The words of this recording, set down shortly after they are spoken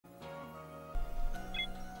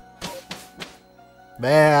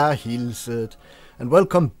Vær Hilset, and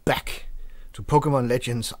welcome back to Pokemon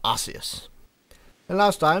Legends Arceus. And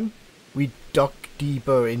last time we dug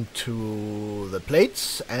deeper into the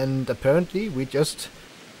plates, and apparently we just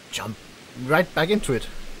jumped right back into it.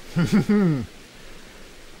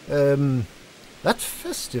 That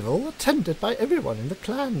festival attended by everyone in the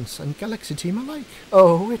clans and Galaxy team alike.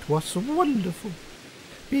 Oh, it was wonderful.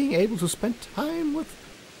 Being able to spend time with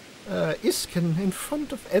Isken in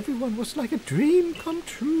front of everyone was like a dream come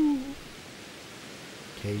true.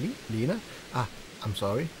 Kaylee, Lena, I'm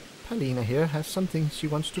sorry. Palina here has something she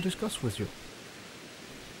wants to discuss with you.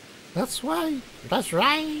 That's right. That's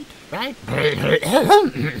right. Right.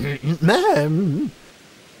 Ma'am.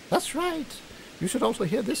 That's right. You should also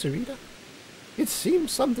hear this, Arita. It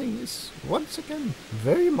seems something is once again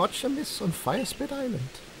very much amiss on Firespit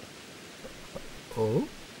Island. Oh?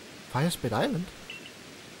 Firespit Island?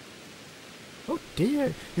 Oh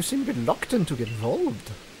dear, you seem reluctant to get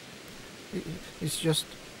involved. It's just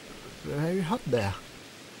very hot there.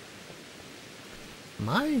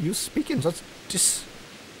 My, you speak in such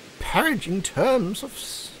disparaging terms of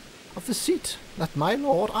the seat that my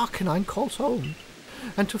Lord Arcanine calls home.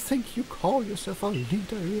 And to think you call yourself a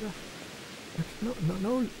leader, Rita.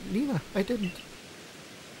 No, Lena, I didn't.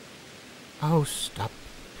 Oh, stop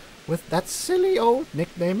with that silly old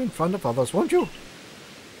nickname in front of others, won't you?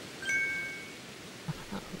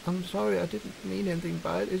 I'm sorry, I didn't mean anything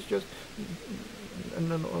by it. It's just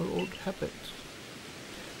an old habit.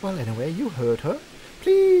 Well, anyway, you heard her.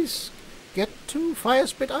 Please get to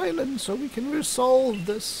Firespit Island so we can resolve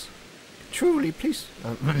this. Truly, please.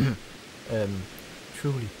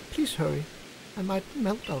 Truly, please hurry. I might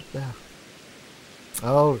melt out there.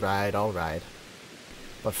 All right.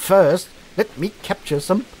 But first, let me capture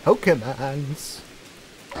some Pokemons.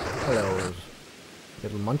 Hello,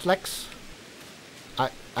 little Munchlax.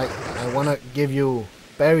 I wanna give you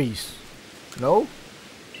berries. No?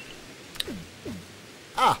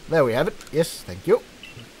 Ah, there we have it. Yes, thank you.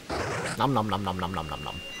 Nom nom nom nom nom nom nom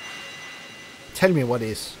nom. Tell me what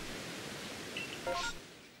is.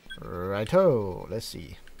 Righto, let's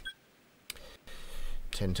see.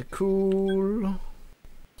 Tentacool,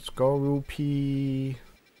 Scorupi,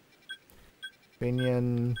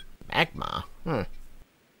 Pinion, Magma.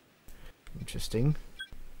 Interesting.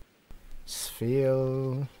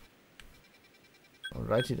 Sphere.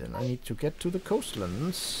 Alrighty then, I need to get to the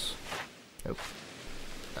coastlands. Oh,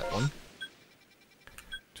 that one.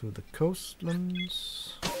 To the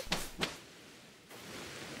coastlands.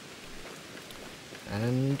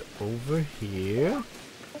 And over here.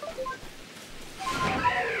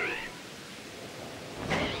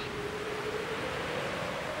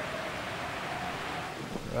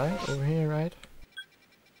 Right, over here, right?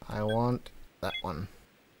 I want that one.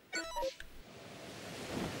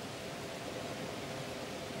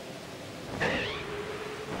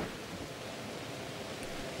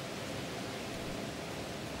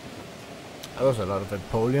 That was a lot of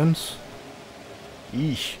Napoleons.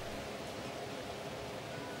 Eesh.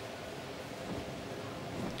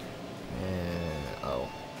 Oh.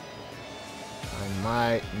 I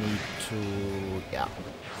might need to... yeah.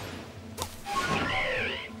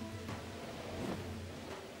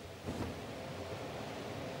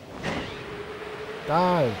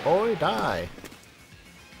 Die, boy, die.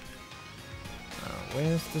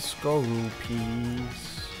 Where's the Scorupies?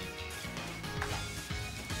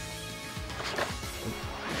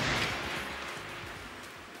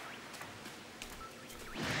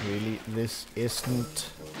 Really, this isn't...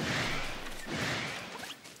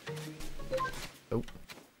 oh.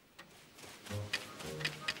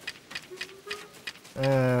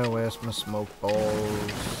 Where's my smoke balls?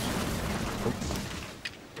 Oh.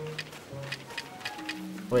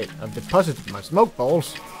 Wait, I've deposited my smoke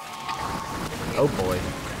balls. Oh boy.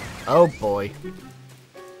 Oh boy.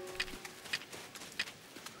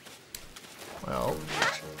 Well.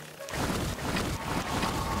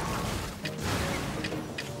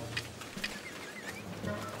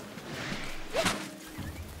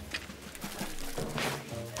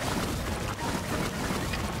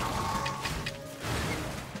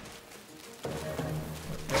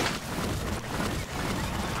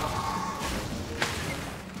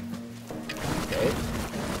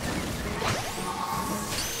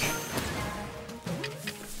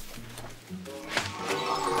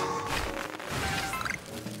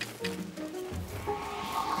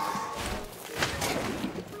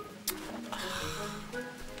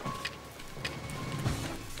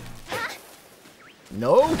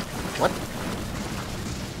 No? What?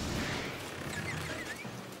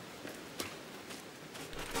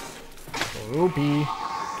 Ruby,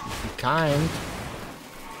 please be kind.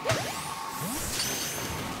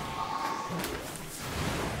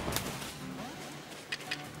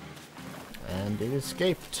 And it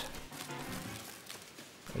escaped.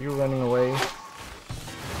 Are you running away?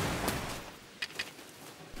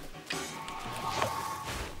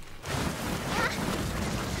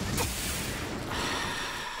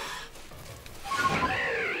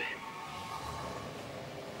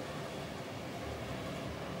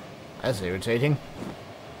 That's irritating.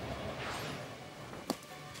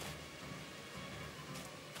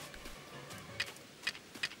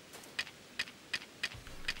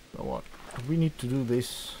 So what? We need to do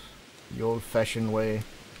this the old-fashioned way.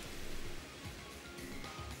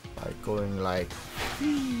 By going like...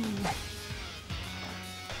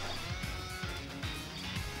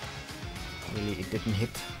 Really, it didn't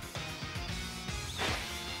hit.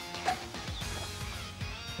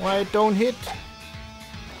 Why it don't hit?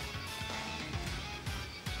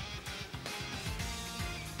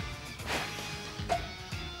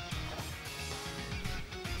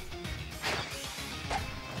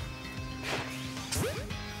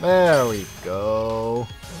 There we go.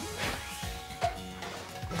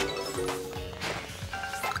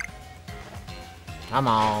 Come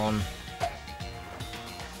on.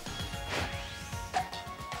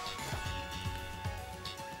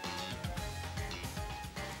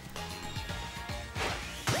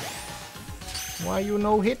 Why you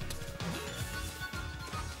no hit?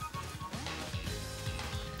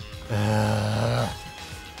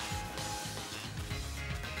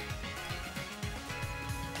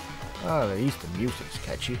 Oh, at least the music's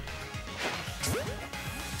catchy.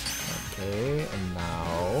 Okay, and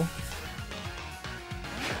now...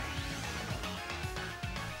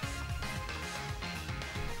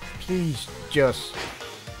 Please just...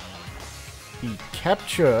 be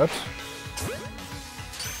captured.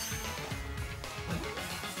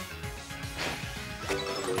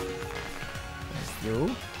 Thank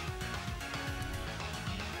you.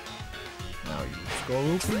 Now you score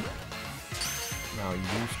rupee. Now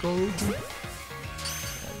you score rupee.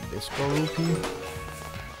 And this score rupee.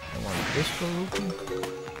 I want this score rupee.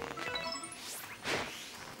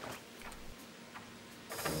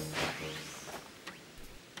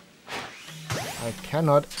 I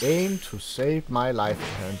cannot aim to save my life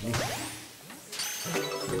apparently.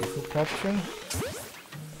 Beautiful capture.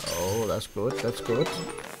 Oh, that's good, that's good.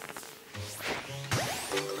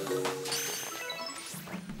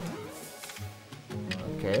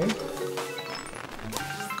 Okay.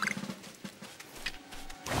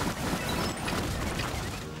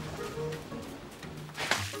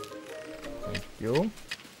 Thank you.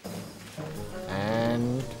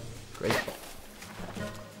 And great.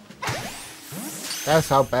 That's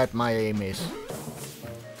how bad my aim is.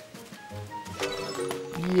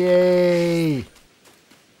 Yay!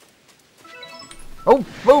 Oh,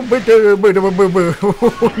 oh, no.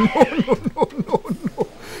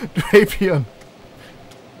 Drapion.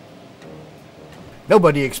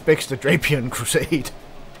 Nobody expects the Drapion Crusade.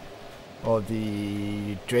 Or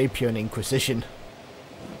the Drapion Inquisition.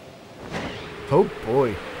 Oh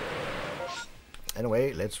boy.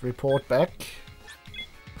 Anyway, let's report back.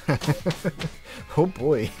 Oh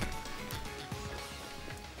boy.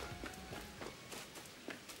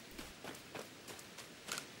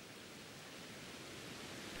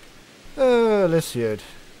 Let's hear it.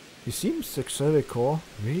 It seems the survey corps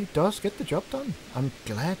really does get the job done. I'm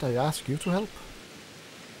glad I asked you to help.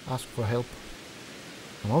 Ask for help.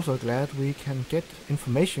 I'm also glad we can get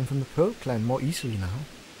information from the Pearl Clan more easily now.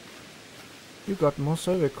 You got more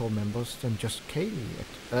survey corps members than just Kaylee yet.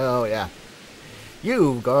 Oh yeah.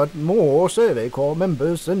 You've got more survey corps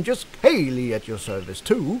members than just Haley at your service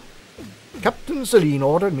too. Captain Celine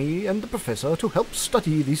ordered me and the professor to help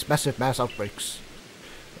study these massive mass outbreaks.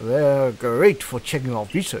 They're great for checking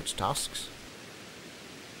off research tasks.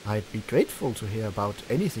 I'd be grateful to hear about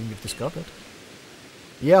anything you've discovered.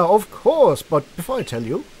 Yeah, of course, but before I tell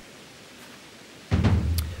you,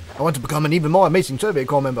 I want to become an even more amazing survey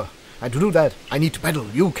corps member. And to do that, I need to battle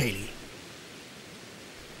you, Kaylee.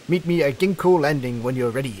 Meet me at Ginkgo Landing when you're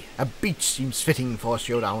ready. A beach seems fitting for a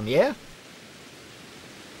showdown, yeah?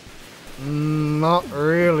 Not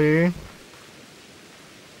really.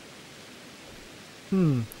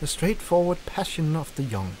 The straightforward passion of the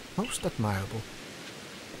young. Most admirable.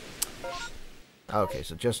 Okay,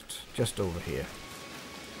 so just over here.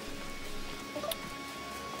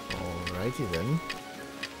 Alrighty then.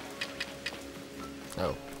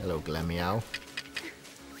 Oh, hello Glameow.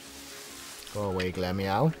 Go away,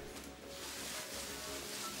 Glameow.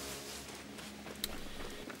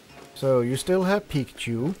 So, you still have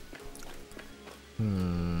Pikachu.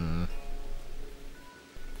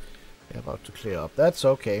 They're about to clear up. That's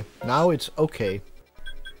okay. Now it's okay.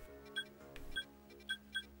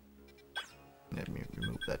 Let me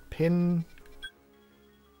remove that pin.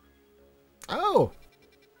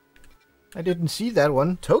 I didn't see that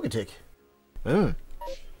one. Togetic. Wait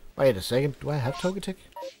a second. Do I have Togetic?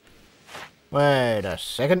 Wait a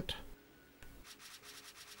second.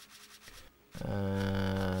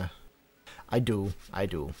 I do.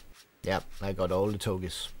 Yep, I got all the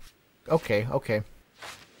Toges. Okay.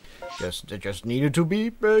 Just needed to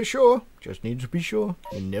be sure. Just needed to be sure.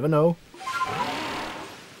 You never know.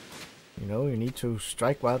 You know, you need to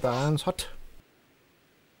strike while the iron's hot.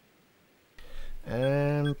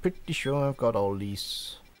 I'm pretty sure I've got all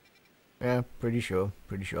these. Yeah, pretty sure.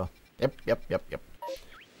 Yep.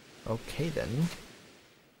 Okay then.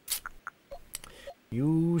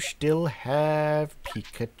 You still have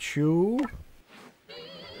Pikachu.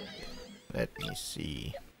 Let me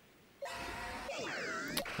see.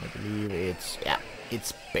 I believe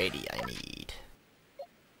it's Betty I need.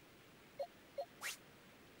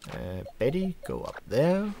 Betty, go up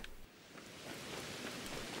there.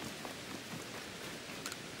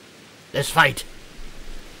 Let's fight!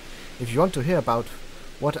 If you want to hear about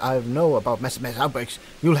what I know about mass outbreaks,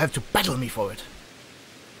 you'll have to battle me for it.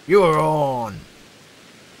 You're on!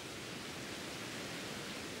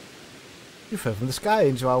 You fell from the sky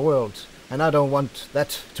into our world, and I don't want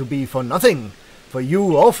that to be for nothing, for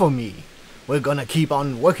you or for me. We're gonna keep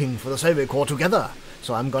on working for the Survey Corps together,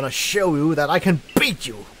 so I'm gonna show you that I can beat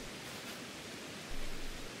you.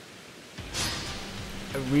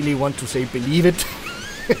 I really want to say believe it.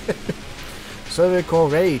 Survey Corps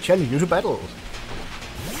Ray, challenge you to battle.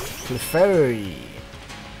 Clefairy.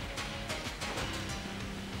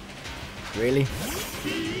 Really?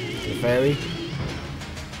 Clefairy?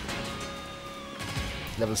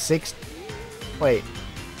 Level 6. Wait.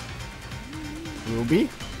 Ruby?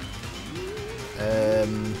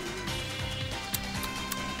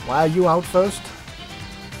 Why are you out first?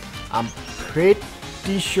 I'm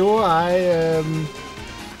pretty sure I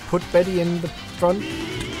put Betty in the front.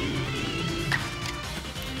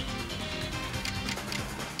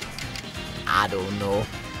 I don't know.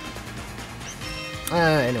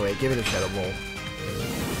 Anyway, give it a Shadow Ball.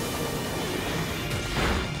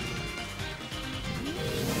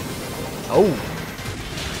 Oh!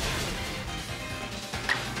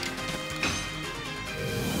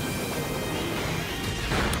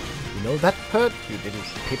 You know that hurt, you little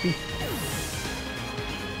pippy.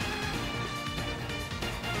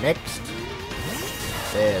 Next.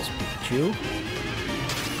 There's Pikachu.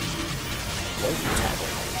 Volt Tackle.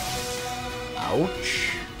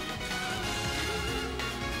 Ouch.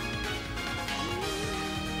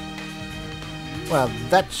 Well,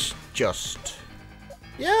 that's just...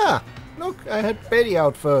 Yeah! Look, I had Betty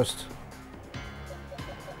out first.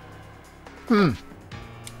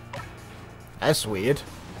 That's weird.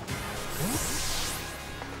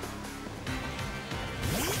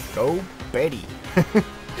 Go Betty.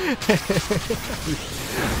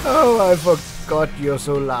 Oh, I forgot you're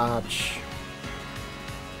so large.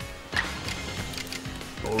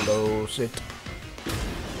 Bulldoze it.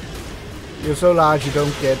 You're so large you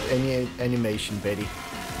don't get any animation, Betty.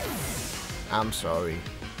 I'm sorry.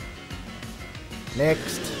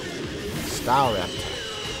 Next. Star Raptor.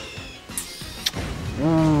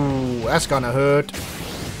 Ooh, that's gonna hurt.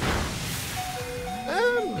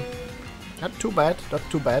 Not too bad, not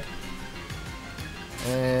too bad.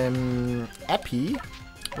 Appy,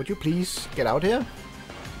 would you please get out here?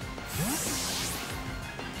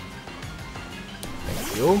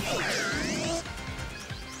 Thank you.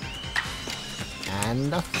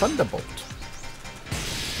 And a Thunderbolt.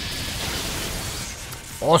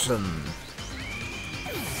 Awesome.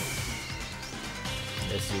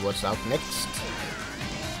 Let's see what's out next.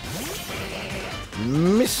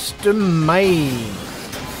 Mr. Mime.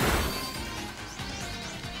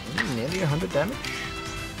 Nearly 100 damage.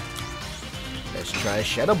 Let's try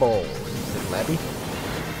Shadow Ball. Little Abby.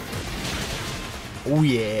 Oh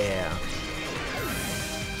yeah.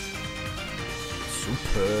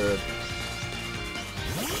 Superb.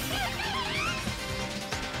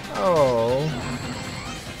 Oh.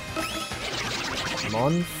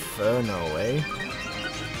 Monferno, eh?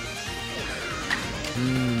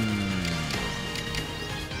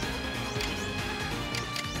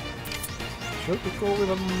 Should we go with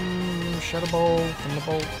a Shadow Ball,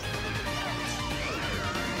 Thunderbolt?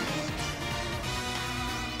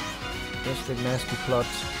 Just a nasty plot.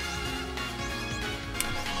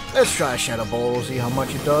 Let's try Shadow Ball, see how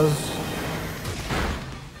much it does.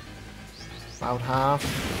 About half.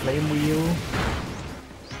 Flame Wheel.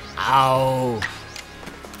 Ow!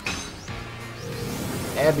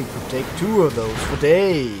 Abby could take 2 of those for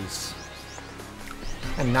days.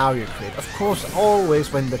 And now you crit. Of course,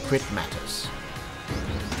 always when the crit matters.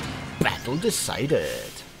 Battle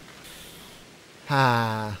decided.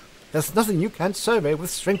 There's nothing you can't survey with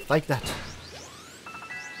strength like that.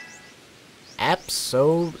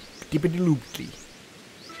 Absolutely.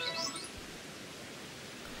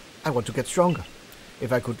 I want to get stronger.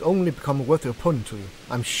 If I could only become a worthy opponent to you,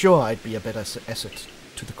 I'm sure I'd be a better asset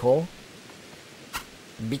to the core.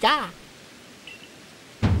 Bika!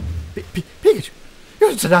 Pikachu!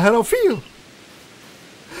 You said I don't feel!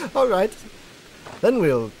 Alright. Then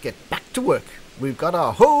we'll get back to work. We've got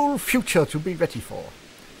our whole future to be ready for.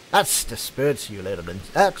 That's the spirit, see you later, then.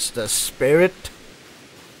 That's the spirit.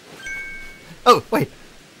 Oh, wait.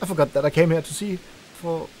 I forgot that I came here to see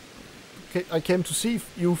for... I came to see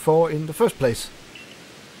you for in the first place.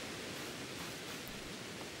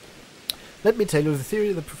 Let me tell you the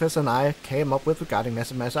theory the professor and I came up with regarding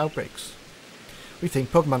mass outbreaks. We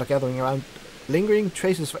think Pokémon are gathering around lingering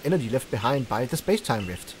traces of energy left behind by the space-time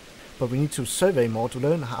rift. But we need to survey more to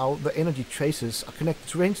learn how the energy traces are connected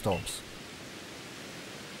to rainstorms.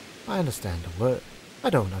 I understand a word. I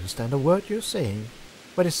don't understand a word you're saying,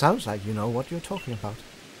 but it sounds like you know what you're talking about.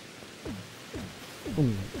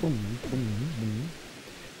 Boom, boom, boom, boom.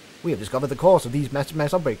 We have discovered the cause of these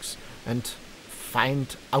mass outbreaks and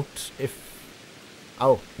find out if...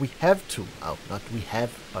 Oh, we have to. Oh, not we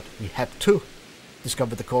have, but we have to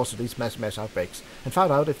discover the cause of these mass outbreaks and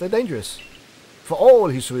find out if they're dangerous. For all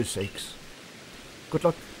history's sakes. Good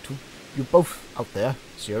luck to you both out there.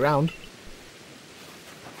 See you around.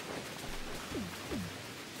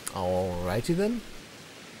 Alrighty then.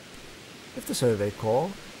 If the Survey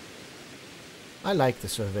Corps. I like the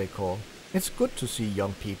Survey Corps. It's good to see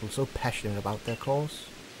young people so passionate about their cause.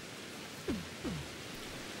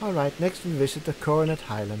 Alright, next we visit the Coronet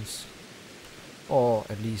Highlands. Or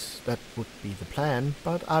at least that would be the plan,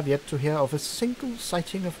 but I've yet to hear of a single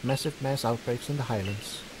sighting of massive mass outbreaks in the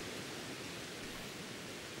Highlands.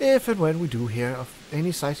 If and when we do hear of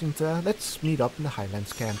any sightings there, let's meet up in the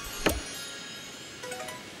Highlands camp.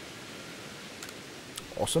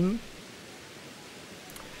 Awesome.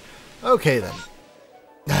 Okay then.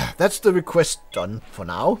 That's the request done for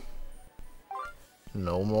now.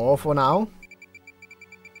 No more for now.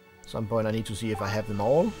 Some point I need to see if I have them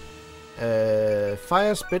all.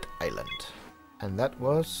 Fire Spit Island. And that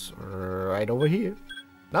was right over here.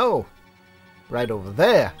 No! Right over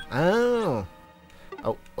there. Oh.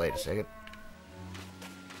 Oh, wait a second.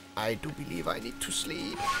 I do believe I need to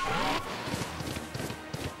sleep.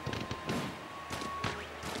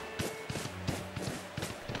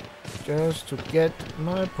 Just to get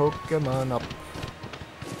my Pokemon up.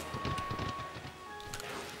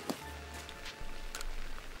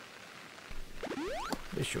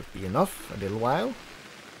 This should be enough, a little while.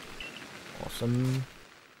 Awesome.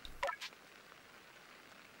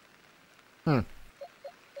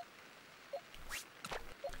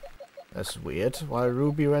 That's weird, why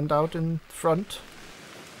Ruby went out in front.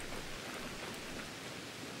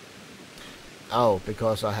 Oh,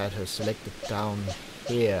 because I had her selected down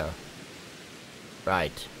here.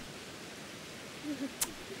 Right.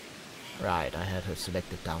 Right, I had her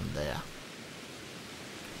selected down there.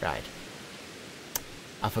 Right.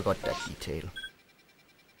 I forgot that detail.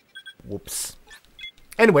 Whoops.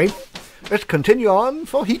 Anyway, let's continue on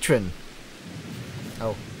for Heatran.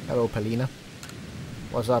 Oh, hello Palina.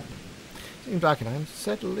 What's up? Seems Arcanine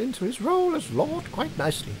settled into his role as Lord quite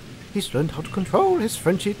nicely. He's learned how to control his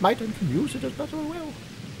friendship might and can use it as better well.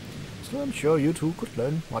 So I'm sure you two could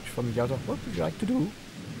learn much from each other. What would you like to do?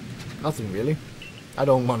 Nothing really. I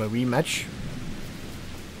don't want a rematch.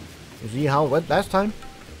 You see how it went last time?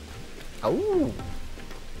 Oh!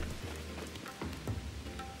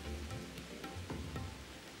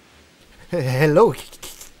 Hello,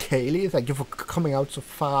 Kaylee. Thank you for coming out so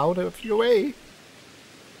far out of your way.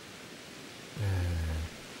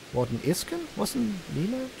 Warden Isken? Wasn't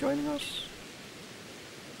Lena joining us?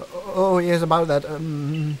 Oh, yes, about that.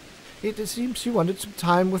 It seems she wanted some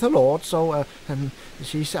time with her lord, so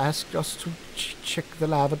she's asked us to check the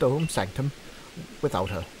Lava Dome Sanctum without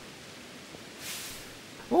her.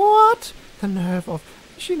 What? The nerve of...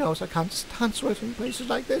 She knows I can't stand sweating places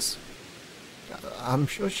like this. I'm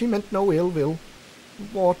sure she meant no ill will.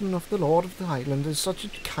 Warden of the Lord of the Island is such a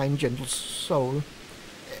kind, gentle soul.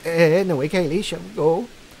 Anyway, Kaylee, shall we go?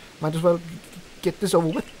 Might as well get this over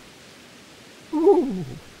with. Ooh.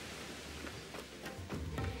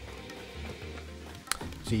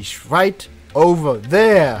 She's right over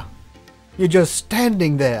there. You're just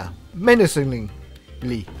standing there, menacingly.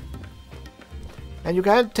 And you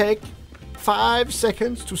can't take 5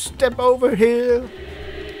 seconds to step over here.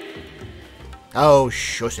 Oh,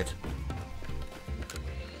 shush it.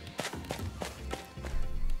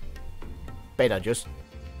 Better just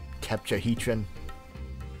capture Heatran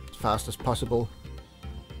as fast as possible.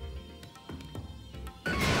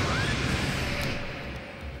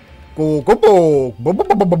 Go, go, go.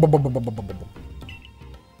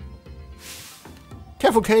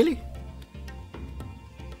 Careful, Kaylee.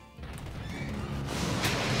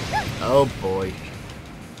 Oh boy.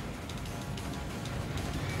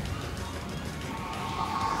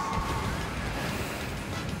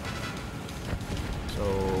 So...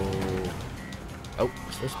 Oh,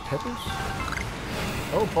 is this pebbles?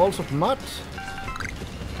 Oh, balls of mud.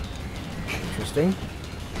 Interesting.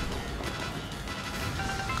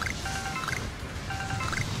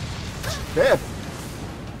 There.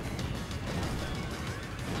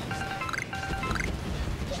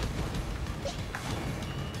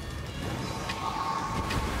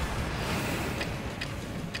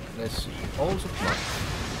 Let's see. Balls of mud.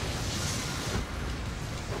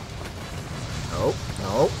 No,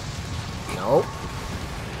 no, no.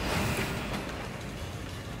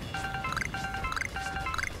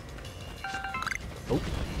 Oh,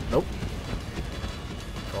 nope.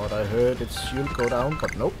 Thought I heard its shield go down,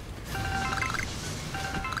 but nope.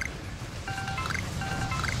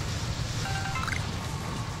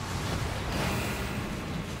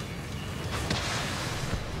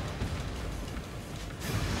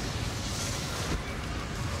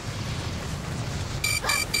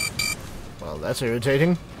 Well, that's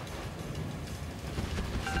irritating.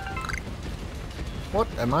 What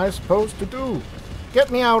am I supposed to do? Get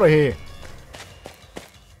me out of here!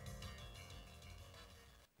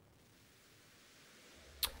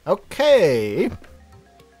 Okay.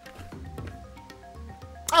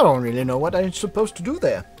 I don't really know what I'm supposed to do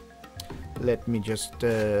there. Let me just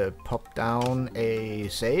pop down a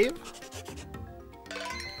save.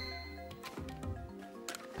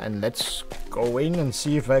 And let's go in and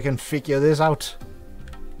see if I can figure this out.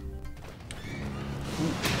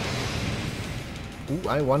 Ooh,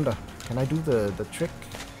 I wonder. Can I do the trick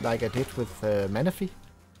like I did with Manaphy?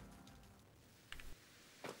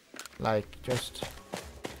 Like just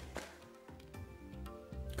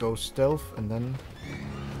go stealth and then...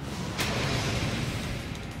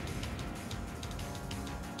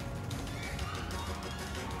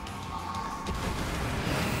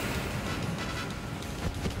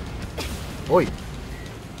 Oi!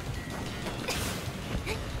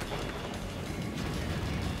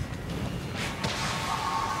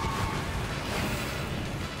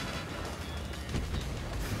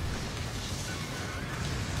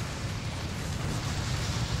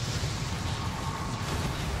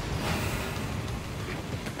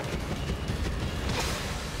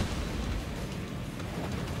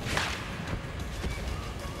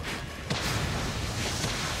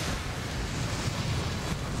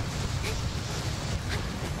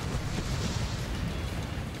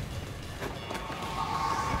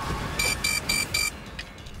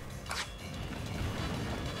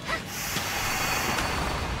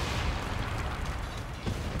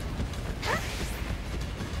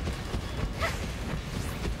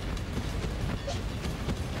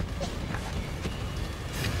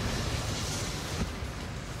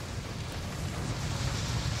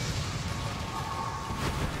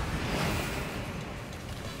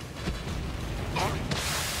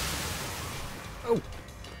 Oh!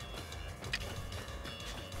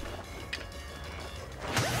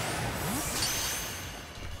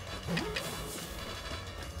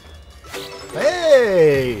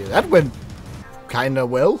 Hey! That went kinda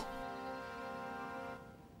well.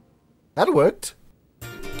 That worked.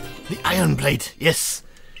 The iron plate, yes!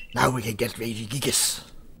 Now we can get Ragey Gigas.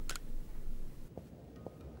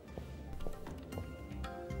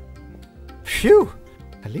 Phew!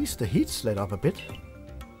 At least the heat's let up a bit.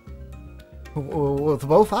 With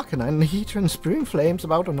both Arcanine, heat and spewing flames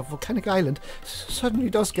about on a volcanic island suddenly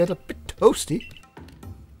does get a bit toasty.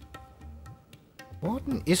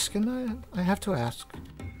 Warden Isken, I have to ask,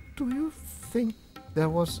 do you think there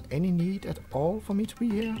was any need at all for me to be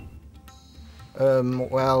here?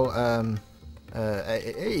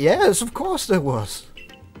 Yes, of course there was.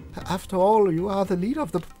 After all, you are the leader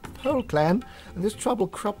of the Pearl clan, and this trouble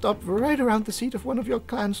cropped up right around the seat of one of your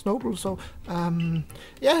clan's nobles, so,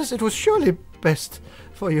 yes, it was surely best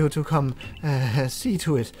for you to come, see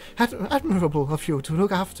to it. Admirable of you to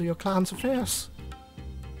look after your clan's affairs.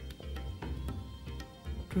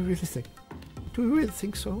 Do you really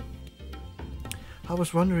think so? I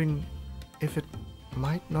was wondering if it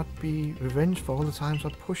might not be revenge for all the times I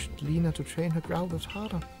pushed Lena to train her growlers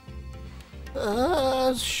harder.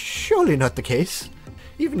 Surely not the case.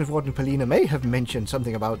 Even if Warden Palina may have mentioned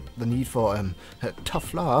something about the need for,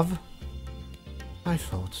 tough love. I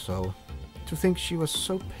thought so. To think she was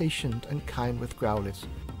so patient and kind with Growlithe.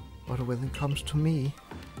 But when it comes to me...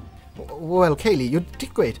 Well, Kaylee, you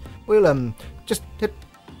did great. We'll, just head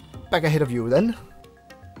back ahead of you then.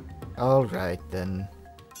 Alright then.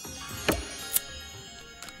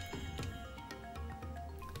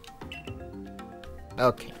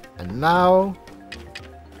 Okay, and now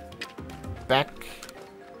back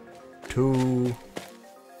to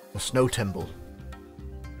the snow temple.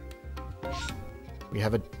 We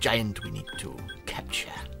have a giant we need to capture.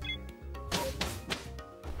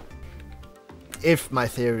 If my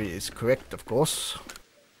theory is correct, of course.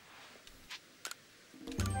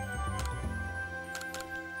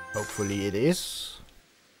 Hopefully it is.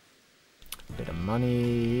 Bit of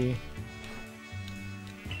money.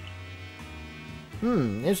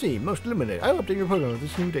 Let's see. Most eliminated. I'll update your Pokemon with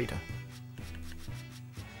this new data.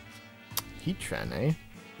 Heatran, eh?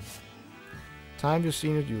 Time you've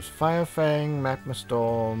seen it, use Fire Fang, Magma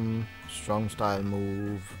Storm, Strong Style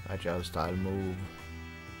move, Agile Style move.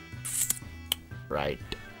 Right.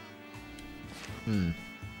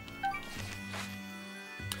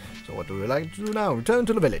 So what do we like to do now? Return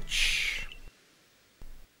to the village.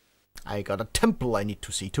 I got a temple I need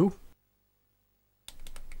to see to.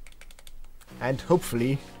 And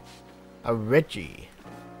hopefully a Reggie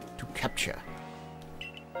to capture.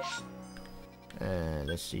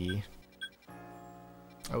 Let's see.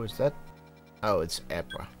 Oh, is that? Oh, it's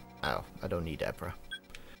Abra. Oh, I don't need Abra.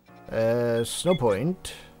 Snow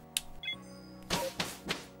Point.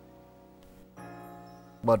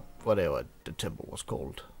 Whatever the temple was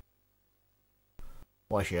called.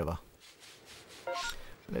 Whatever.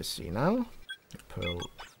 Let's see now. Pearl.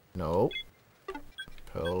 No.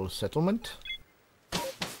 Pearl Settlement.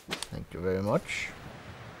 Thank you very much.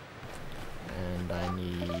 And I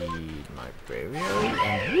need my Braviary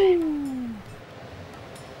and woo!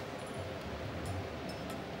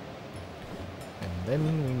 And then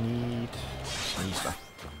we need Sneasler.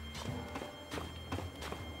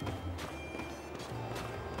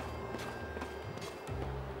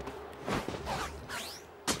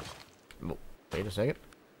 Oh, wait a second.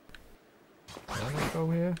 Can I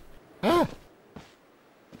go here? Ah!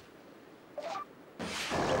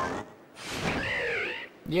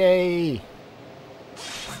 Yay!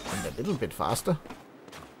 And a little bit faster.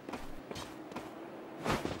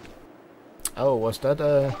 Oh, was that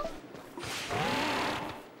a...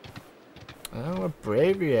 Oh, a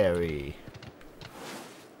Braviary.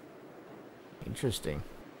 Interesting.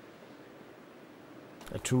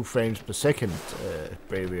 A 2 frames per second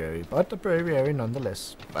Braviary, but a Braviary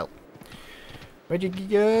nonetheless. Well.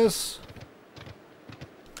 Regigigas!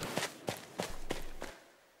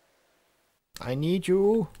 I need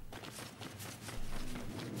you.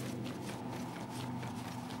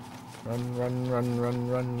 Run, run, run, run,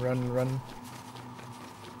 run, run, run.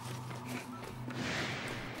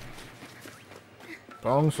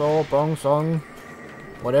 Bong song.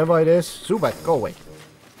 Whatever it is. Zubat, go away.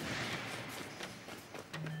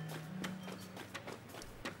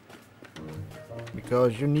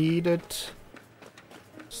 Because you need it.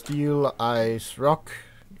 Steel, ice, rock.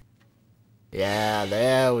 Yeah,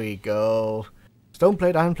 there we go. Stone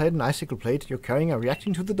plate, iron plate, and icicle plate. You're carrying a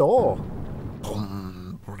reacting to the door.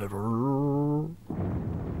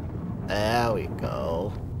 There we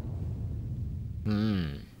go.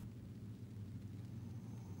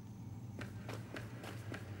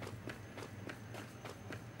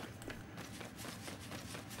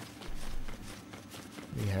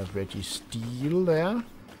 We have Reggie Steel there.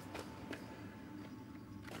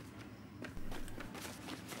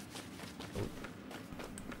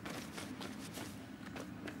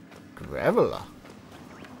 Graveler.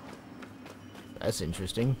 That's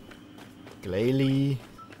interesting. Glalie.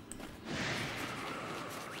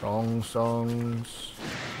 Strong songs.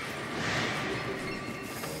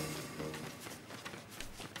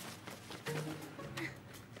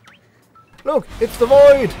 Look, it's the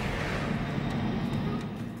void!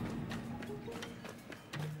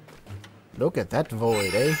 Look at that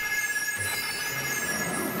void, eh?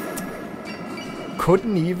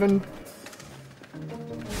 Couldn't even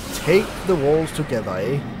take the walls together,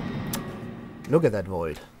 eh? Look at that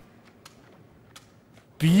void.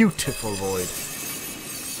 Beautiful void.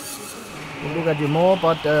 We'll look at you more,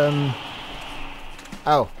 but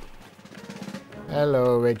oh.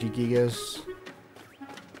 Hello, Regigigas.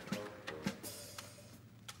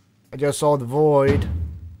 I just saw the void.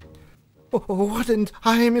 Oh, what in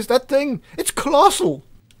time is that thing? It's colossal!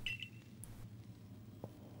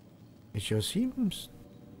 It sure seems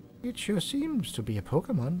to be a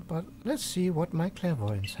Pokemon, but let's see what my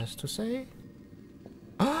clairvoyance has to say.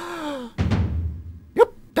 Ah!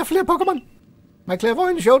 Yep, definitely a Pokemon! My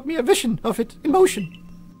clairvoyance showed me a vision of it in motion.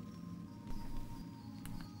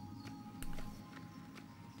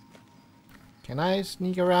 Can I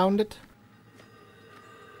sneak around it?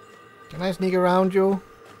 Can I sneak around you?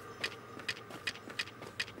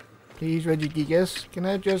 Please, Regigigas, can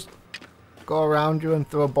I just go around you and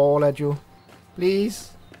throw a ball at you? Please?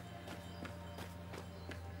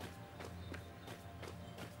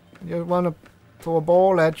 I just want to throw a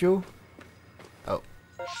ball at you. Oh.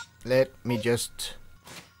 Let me just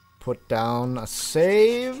put down a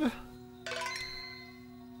save.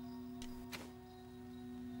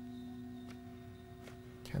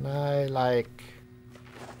 Can I, like...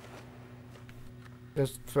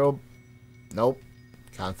 just throw... Nope.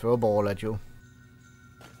 Can't throw a ball at you.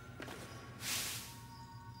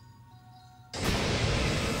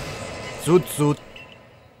 Zoot zoot.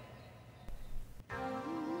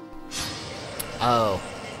 Oh.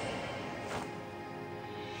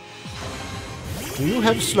 Do you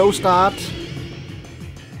have slow start?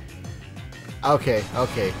 Okay,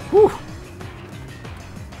 okay. Whew.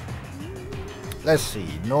 Let's see.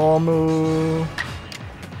 Normal.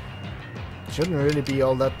 Shouldn't really be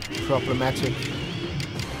all that problematic.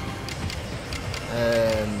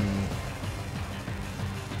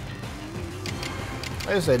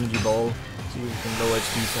 Where's the energy ball? See if we can lower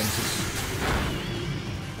its defenses.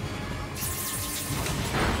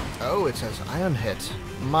 Oh, it says Iron Head.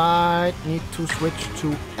 Might need to switch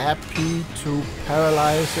to Appy to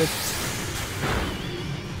paralyze it.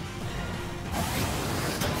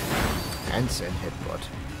 And send Headbutt.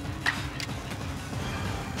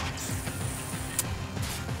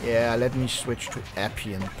 Yeah, let me switch to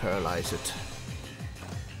Appy and paralyze it.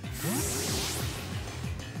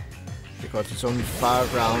 Because it's only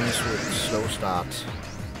 5 rounds with slow start.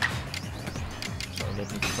 So let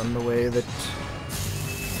me run away with it.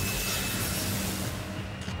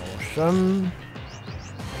 Awesome.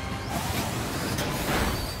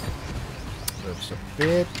 That's a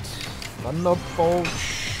bit. Thunderbolt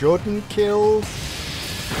shouldn't kill.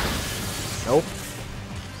 Nope.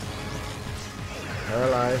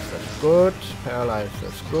 Paralyze, that's good. Paralyze,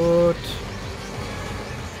 that's good.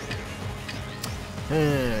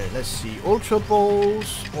 Let's see. Ultra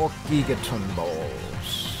Balls or Gigaton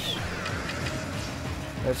Balls?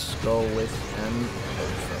 Let's go with an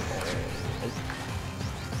Ultra Ball.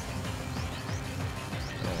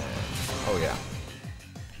 Oh yeah.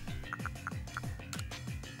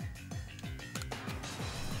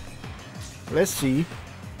 Let's see.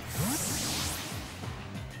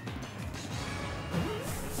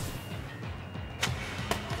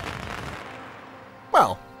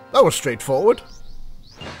 Well, that was straightforward.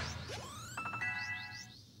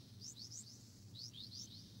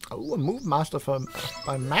 Oh, a move master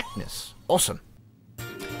by Magnus. Awesome.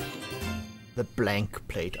 The blank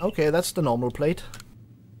plate. Okay, that's the normal plate.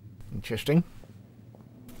 Interesting.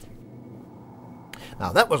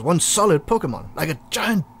 Now that was one solid Pokemon, like a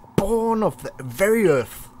giant born of the very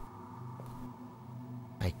earth.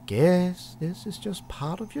 I guess this is just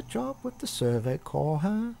part of your job with the Survey Corps,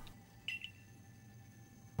 huh?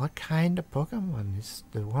 What kind of Pokemon is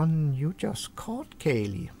the one you just caught,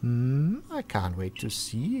 Kaylee? I can't wait to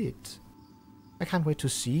see it. I can't wait to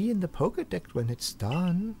see in the Pokédex when it's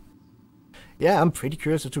done. Yeah, I'm pretty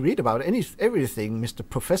curious to read about everything Mr.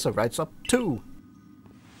 Professor writes up too.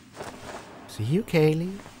 See you,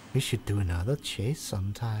 Kaylee. We should do another chase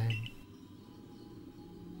sometime.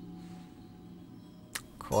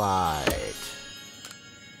 Quite.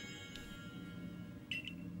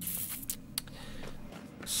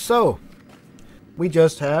 So, we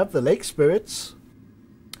just have the Lake Spirits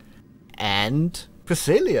and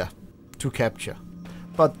Priscilla to capture.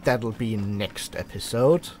 But that'll be next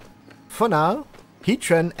episode. For now,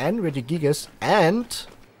 Heatran and Regigigas and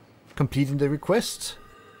completing the request.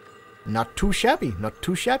 Not too shabby, not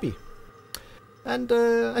too shabby. And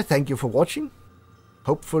I thank you for watching.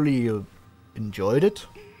 Hopefully you enjoyed it.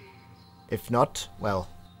 If not, well,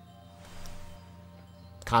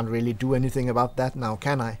 can't really do anything about that now,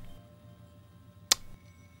 can I?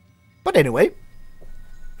 But anyway,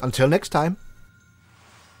 until next time,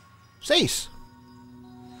 Says.